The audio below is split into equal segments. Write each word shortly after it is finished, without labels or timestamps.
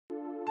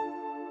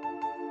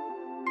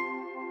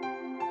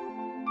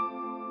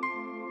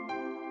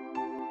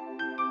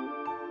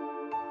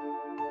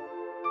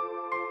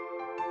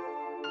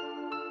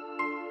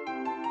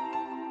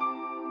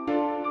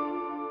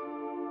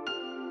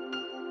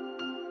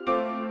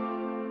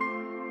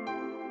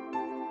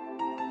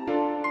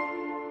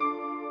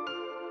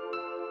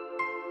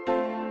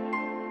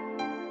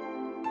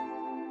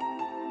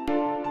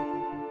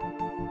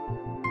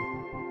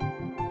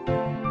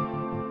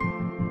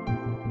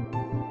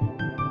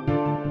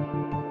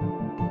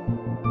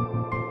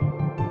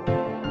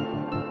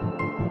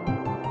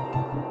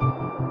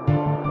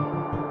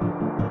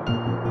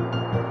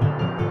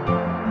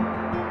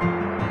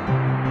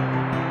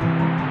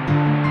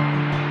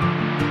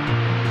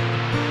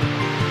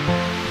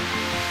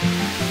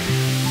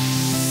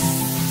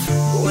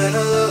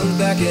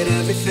back at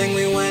everything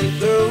we went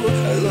through,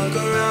 I look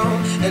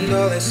around and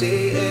all I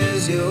see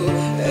is you.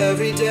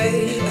 Every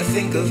day I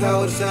think of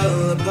how it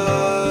fell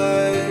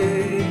apart.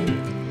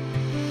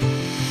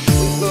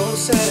 We both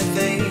said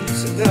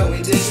things that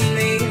we didn't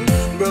mean,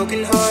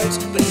 broken hearts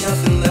but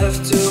nothing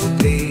left to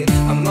be.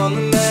 I'm on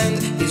the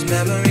mend, these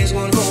memories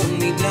won't hold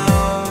me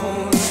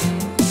down.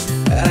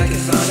 I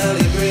can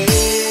finally breathe.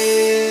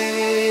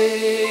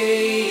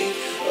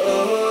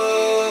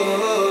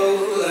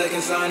 Oh, I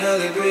can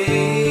finally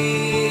breathe.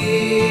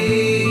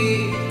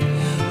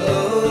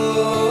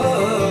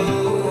 Oh,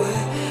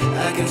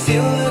 I can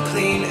feel the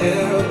clean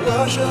air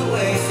wash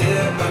away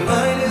fear. My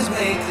mind is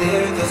made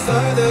clear the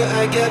farther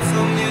I get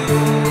from you.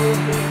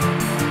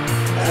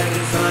 I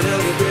can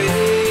finally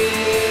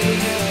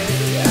breathe.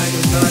 I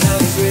can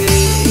finally breathe.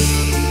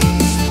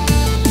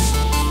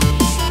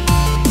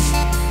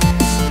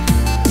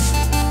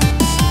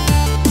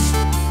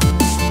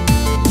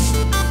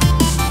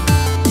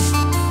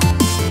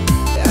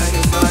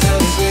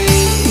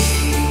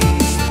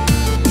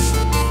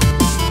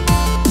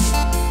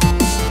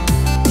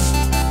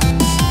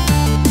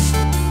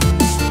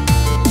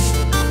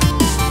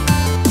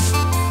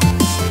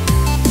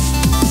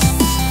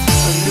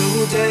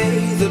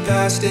 The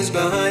past is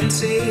behind,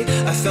 see,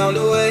 I found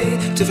a way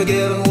to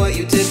forgive what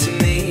you did to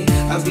me.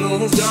 I've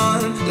moved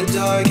on, the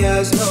dark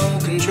has no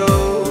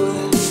control.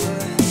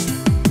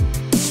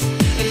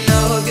 And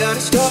now I've got a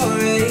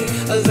story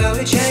of how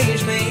it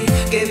changed me,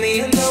 gave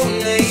me a new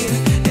name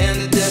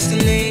and a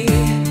destiny.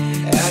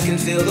 I can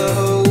feel the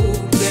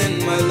hope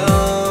in my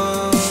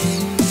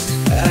lungs.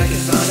 I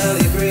can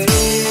finally breathe.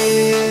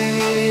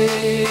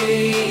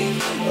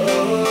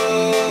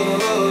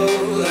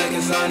 Oh, I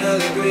can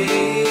finally breathe.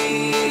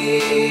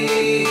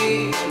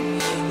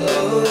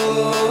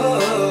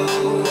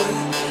 Oh,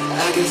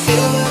 I can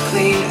feel the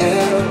clean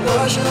air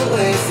wash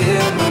away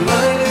fear. My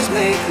mind is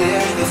made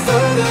clear the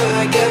further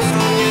I get